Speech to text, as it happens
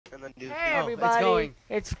and then do the Hey thing. everybody, it's going.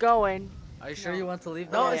 It's going. Are you sure you want to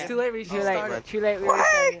leave? No, No, it's yeah. too late. We should start it. Too late. We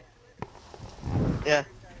restarted. Yeah.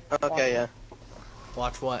 Okay, yeah.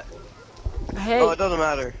 Watch what? Hey, Oh, it doesn't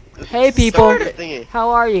matter. Just Hey, people. start your thingy. how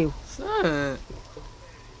are you?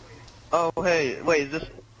 Oh, hey, wait, is this...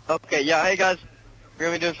 Okay, yeah, hey guys. We're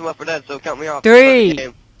gonna be doing some Left 4 Dead, so count me off. 3, Start the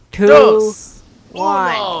game. 2, Dos,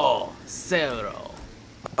 1. uno, zero.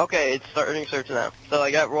 Okay, it's starting search now. So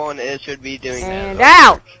I got one, it should be doing And that.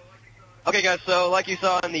 out. Okay guys, so like you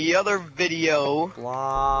saw in the other video,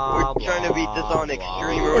 Blah, we're trying to beat this on blah,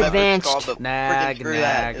 extreme or whatever Advanced. it's called, but Nag, freaking screw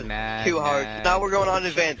that. nag, It's nag, too hard. nag. Now we're going on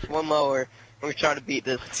advanced, one lower, and we're trying to beat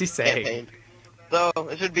this What's he saying? campaign. So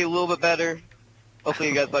it should be a little bit better. Hopefully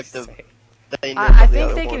you guys like the I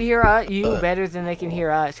think they can hear you better than they can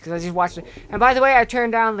hear us, because I just watched it. And by the way, I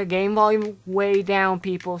turned down the game volume way down,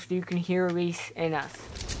 people, so you can hear Reese and us.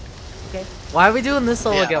 Okay? Why are we doing this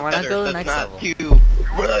level again? Why not go to the that's next not level? too...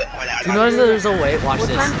 Do you notice that there's a way? Watch What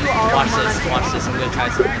this. time do all Watch of them this. on Watch this. I'm gonna try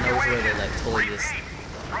something. I know there's a way to like totally just.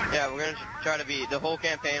 Yeah, we're gonna try to beat the whole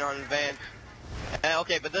campaign on advanced.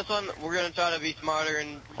 Okay, but this one, we're gonna try to be smarter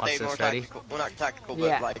and Watch stay this, more ready? tactical. Well, not tactical,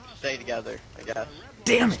 Yeah. but like stay together, I guess.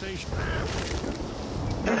 Damn it!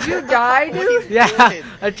 Did you die, dude? Yeah,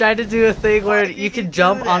 I tried to do a thing where Why did you you can do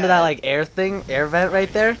jump onto that that? like air vent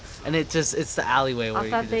right there, and it's the alleyway where I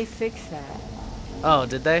you thought can they just... fixed that. Oh,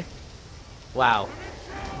 did they? Wow.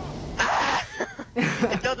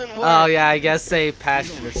 It doesn't work. Oh yeah, I guess they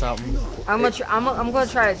patched it or something. I'm gonna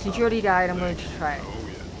try it. Since you already died, I'm gonna try it.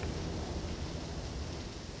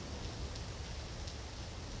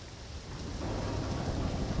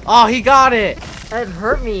 Oh, he got it! That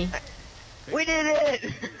hurt me. We did it!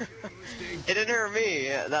 It didn't hurt me,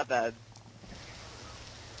 yeah, that bad.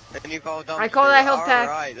 And you call dumpster. I call that health pack.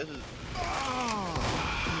 Alright, this is...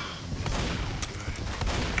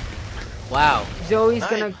 Wow. Zoe's Nice,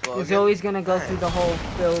 gonna go through the whole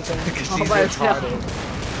building Because all she's by herself.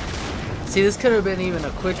 retarded. See, this could have been even a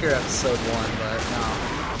quicker episode 1, but no.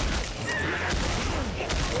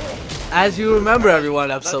 As you remember, everyone,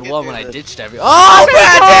 episode get 1 through when I this. ditched Oh,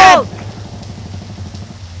 Brandon!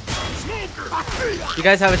 You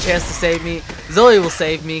guys have a chance to save me. Zoe will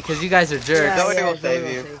save me because you guys are jerks. Zoe will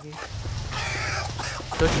save you.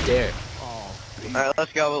 Don't you dare. Alright,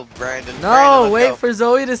 let's go, Brandon. No, Brandon, let's wait go. for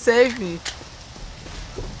Zoe to save me.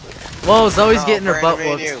 Whoa, Zoe's No, getting her butt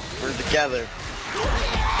Brandon, me and whooped. you, we're together.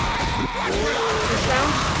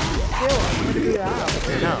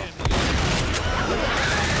 No.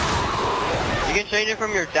 You can change it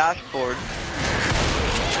from your dashboard.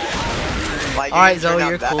 Like, Alright, you can turn Zoe, down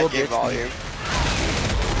you're back cool, game ditch me. volume.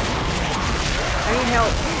 I need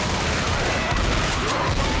help.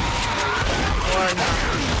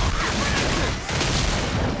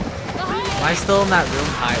 Am I still in that room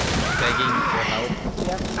begging for help?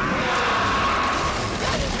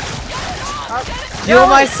 Heal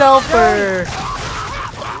myself or...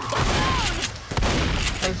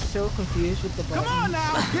 I'm so confused with the button. Come on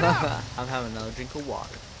now, get up! I'm having another drink of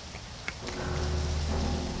water.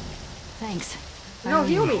 Thanks. No,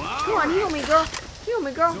 heal me. Come on, heal me, girl. Heal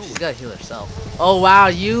me, girl. She's gotta heal herself. Oh wow,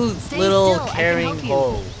 you Stay little still, I can caring help you.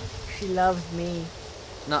 hoe. She loves me.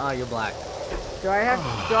 Nuh-uh, you're black. Do I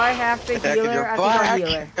have to heal her? I think I'll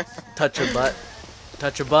heal her. Touch her butt.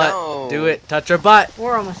 Touch her butt. No. Do it. Touch her butt.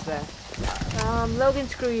 We're almost there. Logan,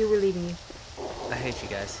 screw you. We're leaving you. I hate you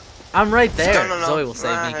guys. I'm right there. No. Zoe will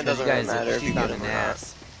save me It because doesn't you guys really matter if she's you not get an him or not.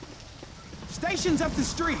 ass. Station's up the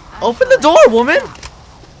street. Open the door, woman!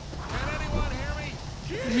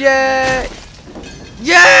 Yay!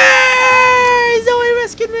 Yay! Zoe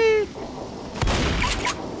rescued me!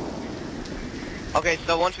 Okay,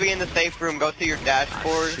 so once we get in the safe room, go to your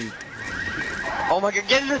dashboard. Shoot. Oh my god,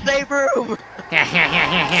 get in the safe room!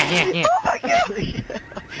 Oh my god!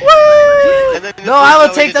 Woo! And then No, I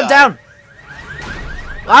will Zoe take to them die. down!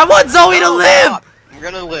 I want Zoe to No, live! stop. You're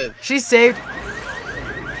gonna live. She's saved.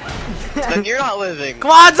 Then you're not living.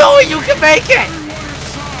 Come on, Zoe, you can make it!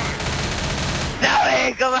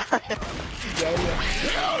 Zoe, come on!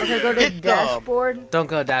 Okay, go to the Get some. dashboard. Don't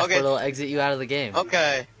go dashboard, Okay. it'll exit you out of the game.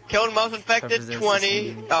 Okay. Killed most infected, Preferences.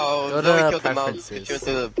 20. Oh, Go Zoe to killed the most. preferences. She went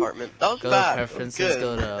through the apartment. That was Go to bad. preferences, Good.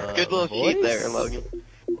 go to Good little cheat voice? there, Logan.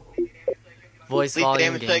 Voice Least volume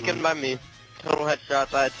damage game taken mode. by me. Total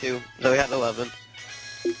headshots I had 2. Zoe had 11.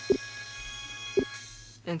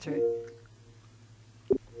 Enter it.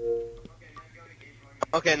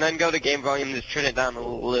 Okay, and then go to game volume, just turn it down a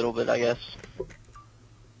little bit, I guess.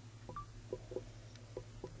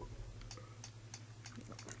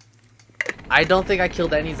 I don't think I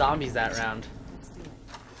killed any zombies that round.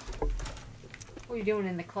 What are you doing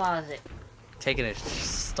in the closet? Taking a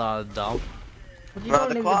dump. What you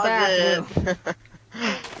Around doing the in the bathroom? closet.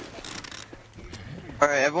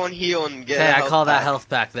 Alright, everyone heal and get Okay, a I health call that pack. health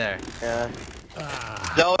pack there. Yeah.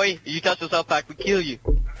 Zoe, you touch this health pack, we kill you.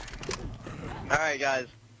 Alright, guys.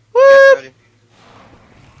 Woo! Get ready.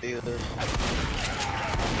 Do this.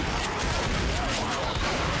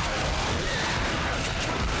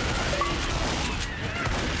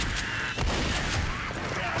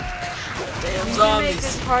 Damn Make zombies.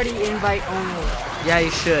 this party invite only. Yeah, you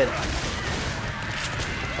should.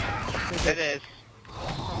 It is.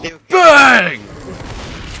 Bang!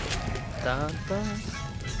 Dun, dun.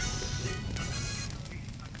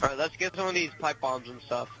 Alright, let's get some of these pipe bombs and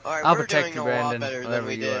stuff. Alright, I'll we're protect doing you, a lot Brandon, better than wherever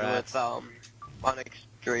we you did are at. with, on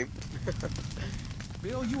Extreme.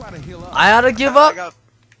 Bill, you ought to heal up. I ought to give I up.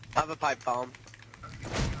 have a pipe bomb.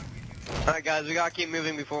 Alright guys, we gotta keep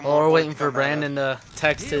moving before more Well, we're bullets waiting for come at us. Brandon to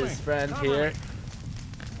text his friend here.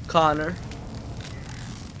 Connor.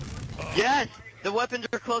 Yes! The weapons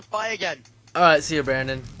are close by again. Alright, see you,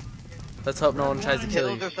 Brandon. Let's hope no one tries to kill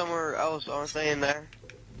Kills you. are somewhere else, aren't they, in there?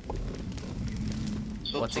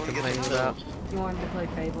 So What's he someone get complaining the about? kills. You wanted to play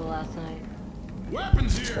Fable last night.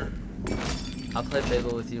 Weapons here. I'll play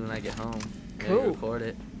Fable with you when I get home. Maybe Cool. record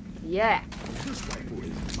it. Yeah. This rifle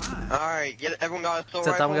is mine. Alright, everyone got a assault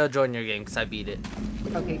Except I'm rifle? gonna join your game because I beat it.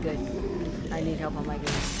 Okay, good. I need help on my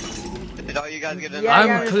game. Did all you guys get in? Yeah, I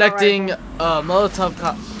got I'm an collecting assault Molotov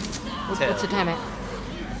What's the time at?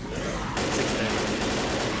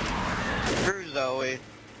 6:30. Screw Zoe.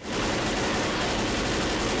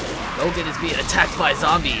 Logan is being attacked by a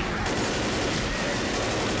zombie.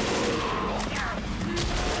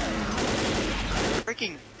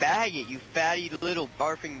 Freaking faggot, you fatty little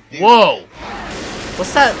barfing dude. Whoa!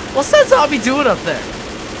 What's that zombie doing up there?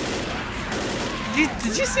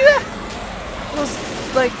 Did you see that? It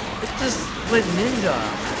was like, it just went ninja.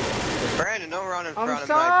 Brandon, don't run in front I'm of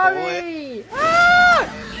my bullet. sorry! Ah!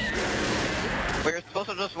 We're supposed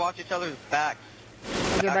to just watch each other's backs.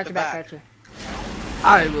 Okay, Back back to to back, back. gotcha.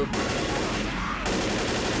 I will.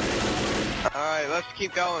 Alright, let's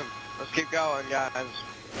keep going. Let's keep going, guys.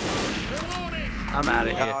 I'm out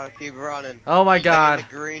of here. Gotta keep running. Oh my Stay in god. the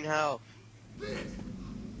green health.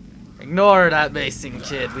 Ignore that Mason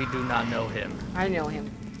kid. We do not know him. I know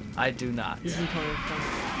him. I do not. He's in Tony's phone.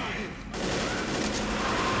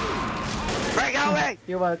 Break away!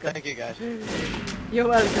 You're welcome. Thank you, guys. You're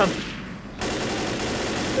welcome.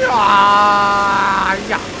 Ah,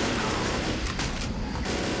 yeah.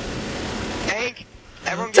 Tank!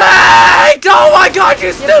 Everyone get Tank! Oh my god,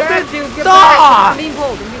 you Get back, stupid! dude. Get Ah! back. I'm being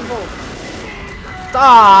pulled. I'm being pulled.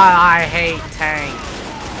 Ah, I hate Tank.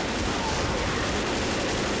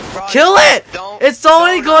 Run. Kill it! Don't. It's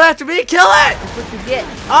only don't- going after me. Kill it! That's what you get.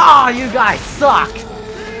 Ah, you guys suck.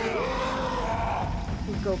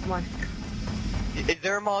 Let's go. Come on. Is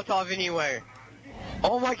there a Molotov anywhere?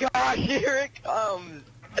 Oh my gosh, here it comes!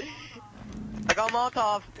 I got a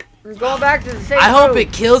Molotov. We're going back to the same I hope room.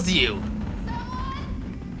 it kills you.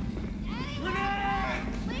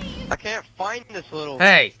 I can't find this little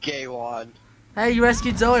Hey. gay wad. Hey, you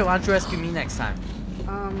rescued Zoe. Why don't you rescue me next time?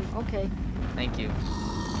 Okay. Thank you.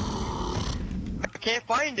 I can't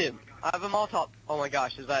find him. I have a Molotov. Oh my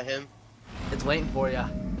gosh, is that him? It's waiting for you.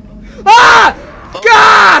 Ah! Oh,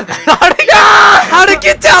 God! there he is. How'd it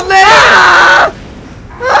get down there? Ah!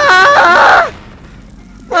 Ah!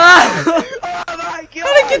 Ah! Oh my god!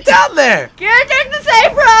 How'd it get down there? Get in the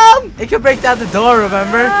safe room! It could break down the door,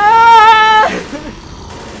 remember? Ah!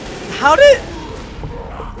 How did...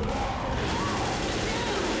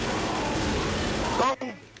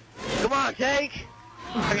 Come on, tank!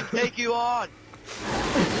 I can take you on!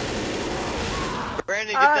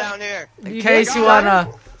 Brandon, get down here! In You case got you it?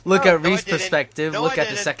 wanna look No, at no, I Reese's didn't. perspective, No, look I at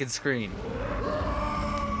the didn't. second screen.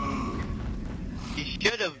 He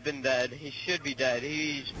should have been dead. He should be dead.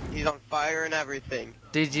 He's on fire and everything.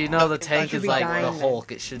 Did you know the That tank should is be like dying the then.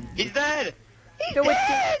 Hulk? It should... He's dead! He's Do it.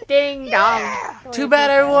 dead! Ding dong. Too bad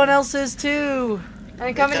everyone else is too.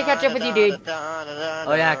 I'm coming to catch up with you, dude.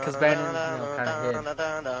 Oh yeah, 'cause Brandon, you know, kinda hid.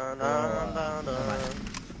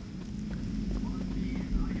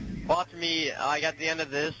 Watch me, like at the end of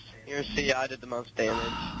this, you'll see I did the most damage.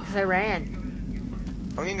 Because I ran.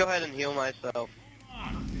 I'm gonna go ahead and heal myself.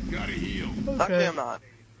 Gotta heal. Actually, I'm not.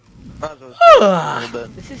 Might as well stay a little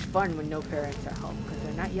bit. This is fun when no parents are home because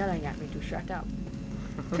they're not yelling at me to shut up.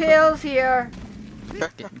 Pills here.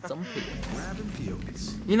 Getting some pills. Grabbing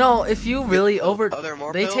pills. You know, if you really Oh, there are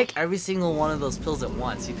more they pills? take every single one of those pills at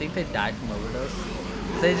once. You think they die from overdose?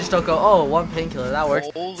 They just don't go, oh, one painkiller, that works.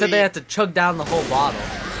 Holy- So they have to chug down the whole bottle.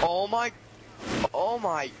 Oh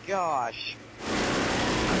my gosh.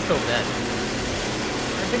 I'm still dead.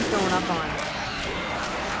 I've been throwing up on.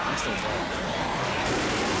 I'm still dead.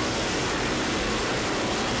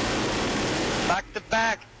 to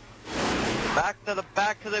back. Back to the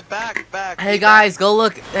back. Hey guys, go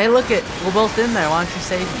look. Hey, look it. We're both in there. Why don't you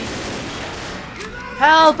save me?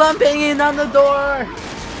 Help! I'm banging on the door.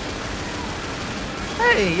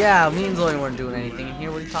 Hey, yeah, me and Zoe weren't doing anything in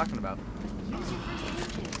here. What are you talking about?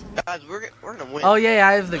 Guys, we're gonna win. Oh yeah,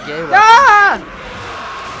 I have the gay weapon. Ah!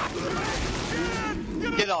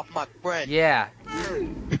 Get off my friend. Yeah.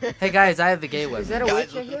 Hey guys, I have the gay Is weapon. that a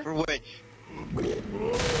Guys, witch in listen here? for witch.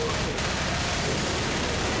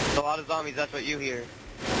 A lot of zombies, that's what you hear.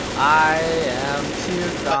 I am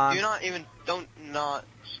too But gone. don't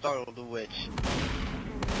startle the witch.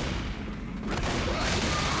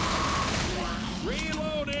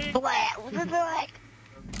 Reloading. What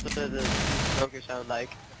does the smoker sound like?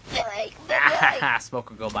 Smoke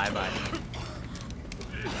will go bye-bye.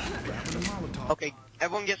 Okay,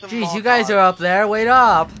 everyone get some Jeez, you guys Molotovs. are up there. Wait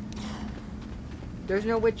up. There's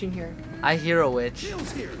no witch in here. I hear a witch.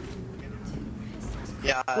 Pills here.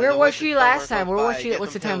 Yeah, Where the was witch she is last somewhere time? Where close was by. she? Get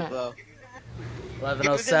What's some the time pills, at? though. It was in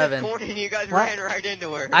 11:07. this corner and you guys What? ran right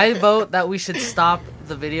into her. I vote that we should stop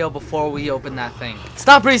the video before we open that thing.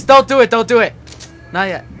 Stop, Reese! Don't do it! Don't do it! Not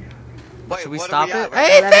yet. Wait, Should we what stop are we it? at right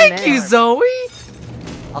Hey, 11 thank you, minutes. Zoe!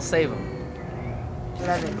 I'll save him.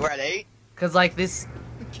 11. now? We're at 8? Cause like this...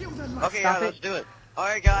 Kill that Okay, Stop yeah, it. let's do it.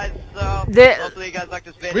 Alright guys, so The- hopefully you guys like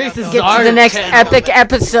this video. Reese is So- Get to Our the next channel. epic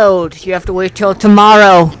episode. You have to wait till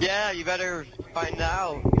tomorrow. Yeah, you better find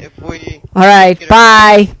out if we... Alright,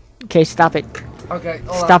 bye. Okay, stop it. Okay,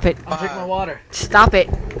 Stop it. I'll drink my water. Stop it.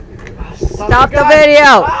 Stop the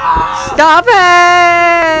video. Stop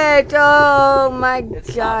it. Oh my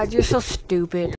god, you're so stupid.